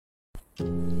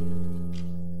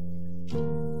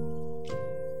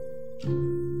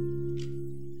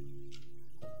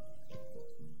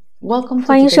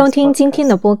欢迎收听今天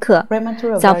的播客，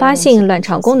早发性卵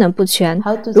巢功能不全，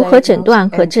如何诊断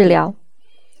和治疗。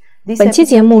本期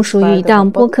节目属于一档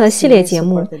播客系列节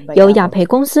目，由雅培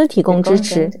公司提供支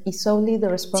持。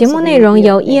节目内容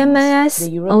由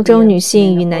EMNS 欧洲女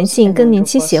性与男性更年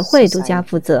期协会独家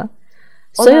负责。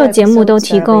所有节目都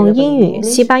提供英语、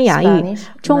西班牙语、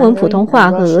中文普通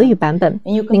话和俄语版本，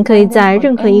您可以在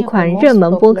任何一款热门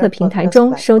播客平台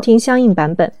中收听相应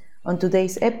版本。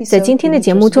在今天的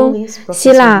节目中，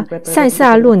希腊塞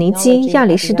萨洛尼基亚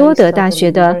里士多德大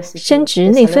学的生殖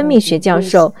内分泌学教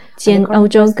授兼欧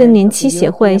洲更年期协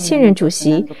会现任主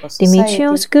席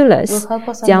Dimitrios Goulis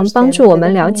将帮助我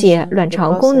们了解卵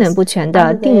巢功能不全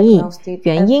的定义、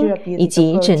原因以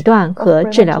及诊断和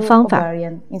治疗方法。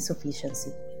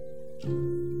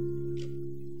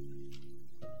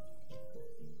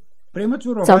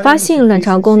早发性卵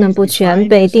巢功能不全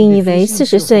被定义为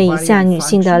40岁以下女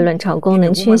性的卵巢功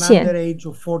能缺陷。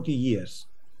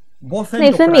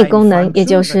内分泌功能，也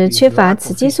就是缺乏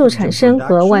雌激素产生，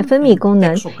和外分泌功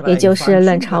能，也就是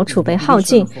卵巢储备耗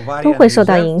尽，都会受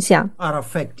到影响。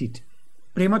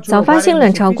早发性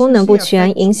卵巢功能不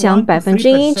全影响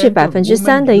1%至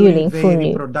3%的育龄妇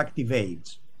女。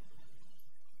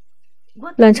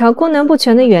卵巢功能不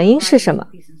全的原因是什么？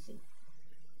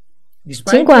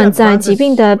尽管在疾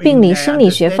病的病理生理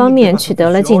学方面取得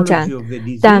了进展，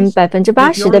但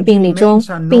80%的病例中，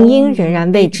病因仍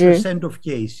然未知。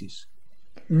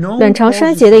卵巢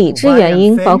衰竭的已知原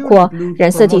因包括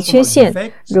染色体缺陷，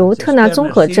如特纳综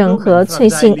合症和脆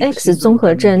性 X 综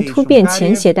合症突变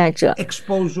前携带者，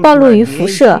暴露于辐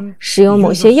射，使用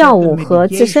某些药物和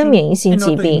自身免疫性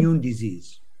疾病。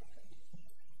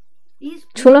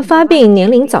除了发病年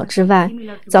龄早之外，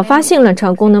早发性卵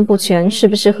巢功能不全是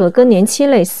不是和更年期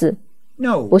类似？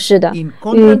不是的，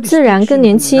与自然更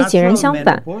年期截然相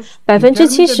反。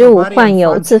75%患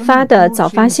有自发的早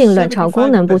发性卵巢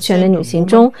功能不全的女性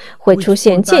中，会出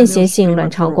现间歇性卵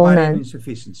巢功能。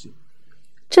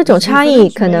这种差异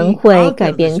可能会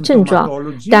改变症状，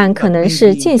但可能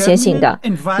是间歇性的，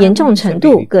严重程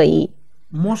度各异。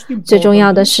最重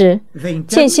要的是，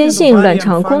间歇性卵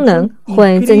巢功能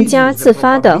会增加自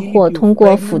发的或通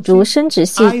过辅助生殖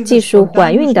技术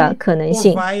怀孕的可能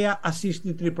性。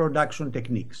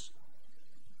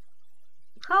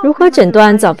如何诊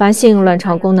断早发性卵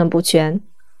巢功能不全？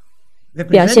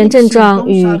表现症状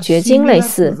与绝经类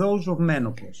似。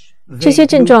这些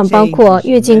症状包括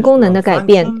月经功能的改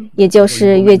变，也就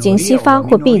是月经稀发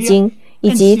或闭经，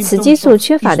以及雌激素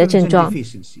缺乏的症状，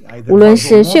无论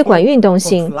是血管运动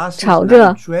性、潮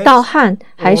热、盗汗，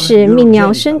还是泌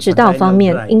尿生殖道方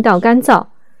面阴道干燥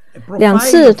，2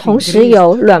次同时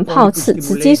有卵泡雌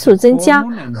激素增加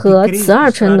和雌二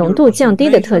醇浓度降低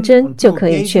的特征就可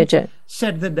以确诊。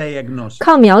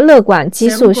抗苗勒管激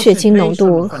素血清浓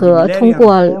度和通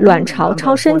过卵巢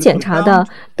超声检查的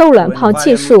窦卵泡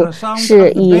技术是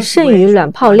以剩余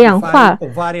卵泡量化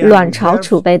卵巢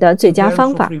储备的最佳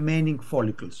方法。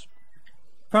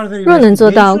若能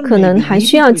做到，可能还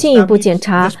需要进一步检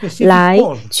查来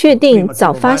确定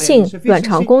早发性卵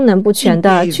巢功能不全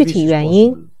的具体原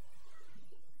因。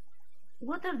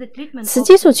雌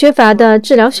激素缺乏的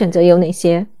治疗选择有哪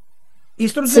些？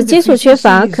雌激素缺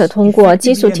乏可通过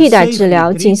激素替代治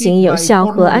疗进行有效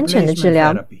和安全的治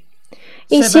疗。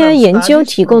一些研究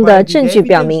提供的证据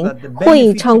表明，获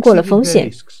益超过了风险。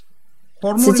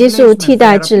雌激素替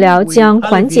代治疗将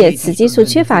缓解雌激素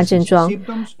缺乏症状，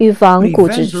预防骨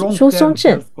质疏松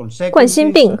症、冠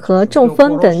心病和中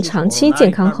风等长期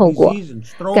健康后果，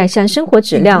改善生活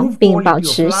质量并保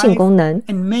持性功能。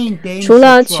除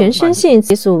了全身性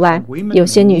激素外，有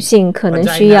些女性可能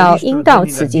需要阴道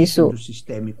雌激素。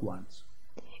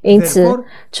因此，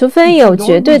除非有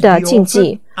绝对的禁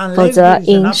忌，否则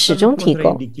应始终提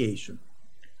供。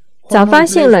早发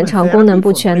性卵巢功能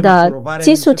不全的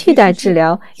激素替代治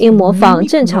疗应模仿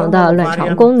正常的卵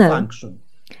巢功能，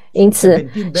因此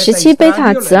17贝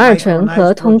塔雌二醇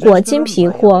和通过经皮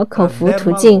或口服途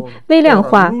径微量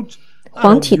化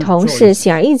黄体酮是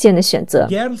显而易见的选择。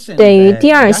对于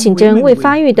第二性征未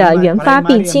发育的原发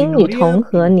闭经女童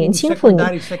和年轻妇女，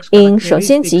应首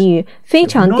先给予非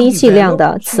常低剂量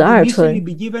的雌二醇。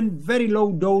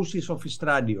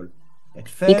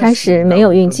一开始没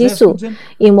有孕激素，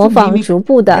以模仿逐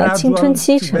步的青春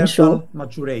期成熟。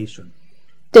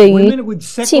对于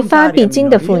继发闭经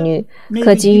的妇女，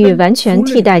可给予完全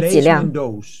替代剂量。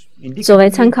作为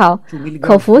参考，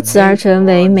口服雌二醇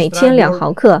为每天2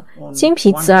毫克，经皮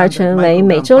雌二醇为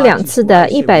每周2次的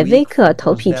100微克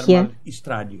头皮贴。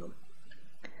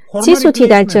激素替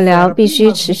代治疗必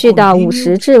须持续到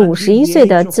50至51岁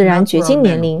的自然绝经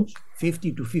年龄。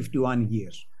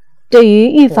对于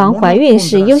预防怀孕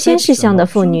是优先事项的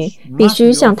妇女，必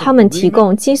须向她们提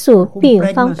供激素避孕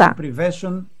方法。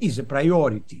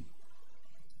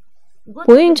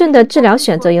不孕症的治疗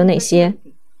选择有哪些？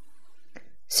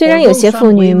虽然有些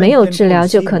妇女没有治疗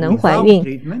就可能怀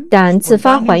孕，但自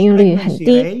发怀孕率很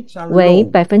低，为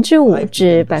5%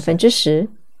至10%。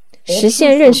实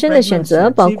现妊娠的选择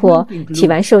包括体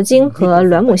外受精和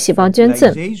卵母细胞捐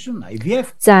赠。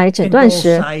在诊断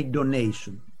时，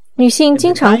女性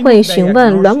经常会询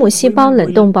问卵母细胞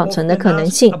冷冻保存的可能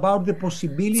性。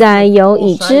在有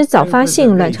已知早发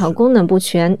性卵巢功能不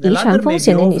全遗传风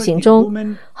险的女性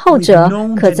中，后者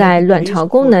可在卵巢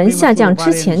功能下降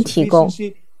之前提供。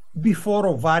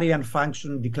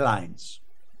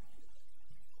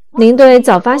您对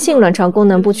早发性卵巢功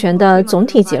能不全的总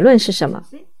体结论是什么？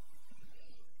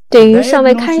对于尚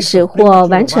未开始或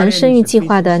完成生育计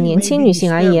划的年轻女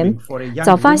性而言，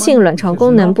早发性卵巢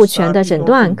功能不全的诊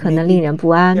断可能令人不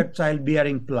安。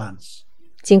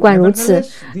尽管如此，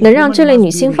能让这类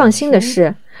女性放心的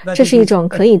是，这是一种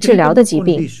可以治疗的疾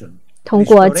病。通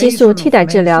过激素替代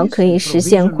治疗可以实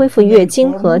现恢复月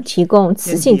经和提供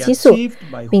雌性激素，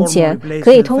并且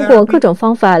可以通过各种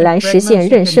方法来实现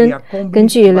妊娠。根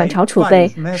据卵巢储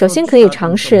备，首先可以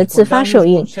尝试自发受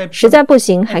孕，实在不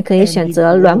行还可以选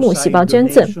择卵母细胞捐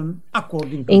赠。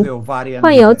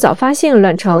患有早发性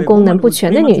卵巢功能不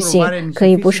全的女性可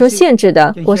以不受限制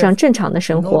地过上正常的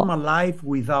生活。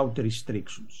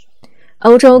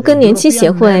欧洲更年期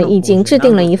协会已经制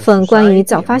定了一份关于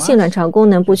早发性卵巢功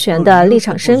能不全的立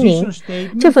场声明，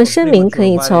这份声明可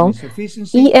以从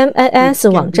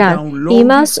EMAS 网站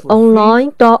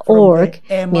emasonline.org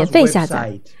免费下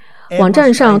载。网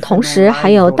站上同时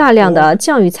还有大量的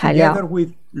教育材料。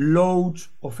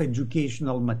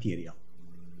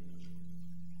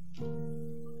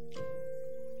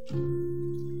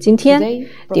今天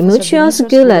Dimitrios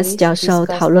Goulis 教授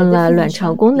讨论了卵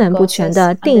巢功能不全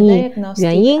的定义、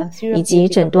原因以及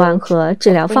诊断和治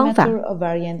疗方法。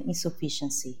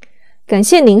感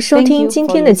谢您收听今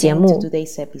天的节目，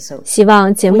希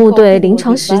望节目对临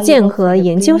床实践和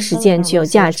研究实践具有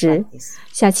价值。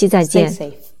下期再见。